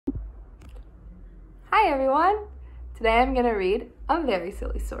Hi everyone! Today I'm going to read a very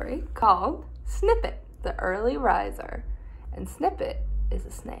silly story called Snippet, the Early Riser. And Snippet is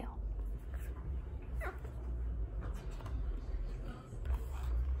a snail.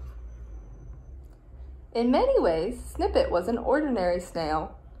 In many ways, Snippet was an ordinary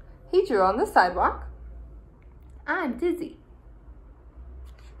snail. He drew on the sidewalk. I'm dizzy.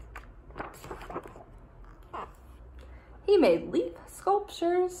 He made leaf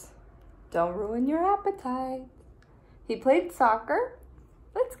sculptures. Don't ruin your appetite. He played soccer.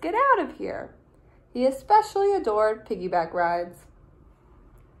 Let's get out of here. He especially adored piggyback rides.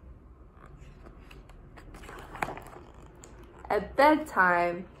 At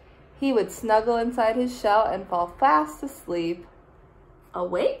bedtime, he would snuggle inside his shell and fall fast asleep.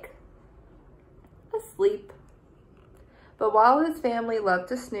 Awake? Asleep. But while his family loved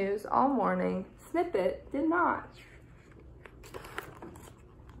to snooze all morning, Snippet did not.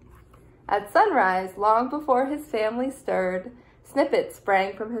 At sunrise, long before his family stirred, Snippet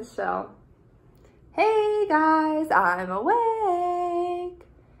sprang from his shell. Hey guys, I'm awake.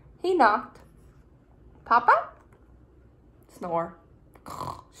 He knocked. Papa? Snore.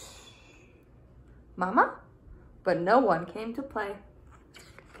 Mama? But no one came to play.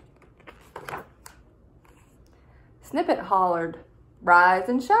 Snippet hollered, rise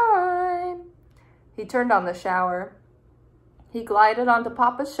and shine. He turned on the shower. He glided onto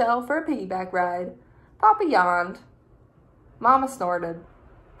Papa's shell for a piggyback ride. Papa yawned. Mama snorted,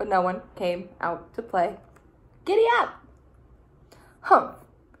 but no one came out to play. Giddy up! Humph!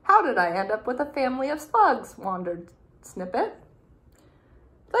 How did I end up with a family of slugs? Wondered Snippet.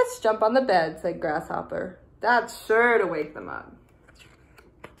 Let's jump on the bed, said Grasshopper. That's sure to wake them up.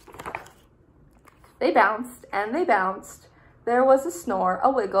 They bounced and they bounced. There was a snore,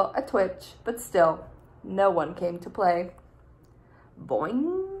 a wiggle, a twitch, but still, no one came to play.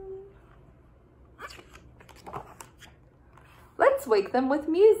 Boing. Let's wake them with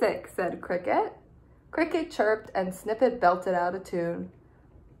music, said Cricket. Cricket chirped and Snippet belted out a tune.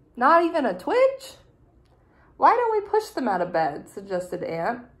 Not even a twitch? Why don't we push them out of bed, suggested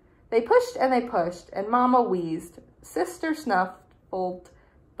Ant. They pushed, and Mama wheezed. Sister snuffled,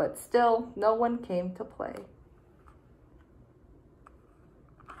 but still no one came to play.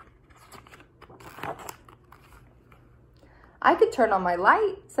 I could turn on my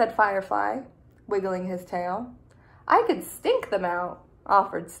light, said Firefly, wiggling his tail. I could stink them out,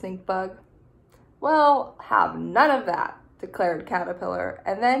 offered Stinkbug. Well, have none of that, declared Caterpillar,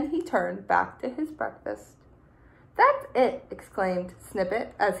 and then he turned back to his breakfast. That's it, exclaimed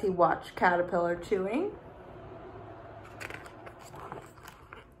Snippet as he watched Caterpillar chewing.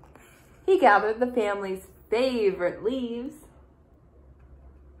 He gathered the family's favorite leaves.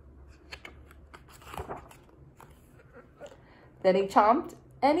 Then he chomped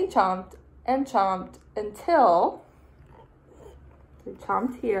and he chomped and chomped until he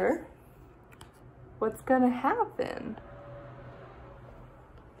chomped here. What's gonna happen?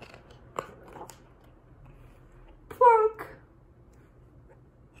 Plunk!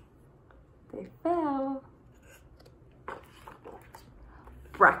 They fell.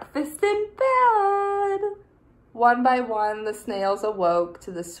 Breakfast in bed! One by one, the snails awoke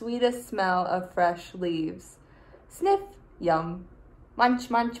to the sweetest smell of fresh leaves. Sniff! Yum. Munch,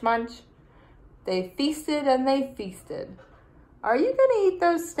 munch, munch. They feasted and they feasted. Are you gonna eat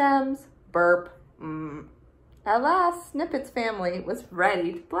those stems? Burp. At last, Snippet's family was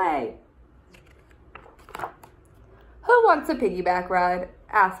ready to play. Who wants a piggyback ride?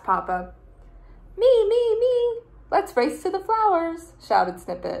 Asked Papa. Me, me, me. Let's race to the flowers, shouted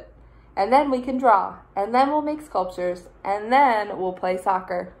Snippet. And then we can draw, and then we'll make sculptures, and then we'll play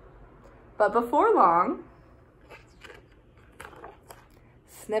soccer. But before long,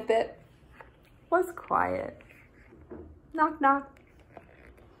 Snippet was quiet. Knock, knock.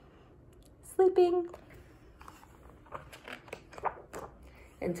 Sleeping.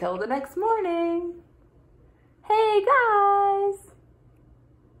 Until the next morning. Hey, guys!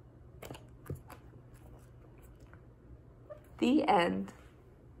 The end.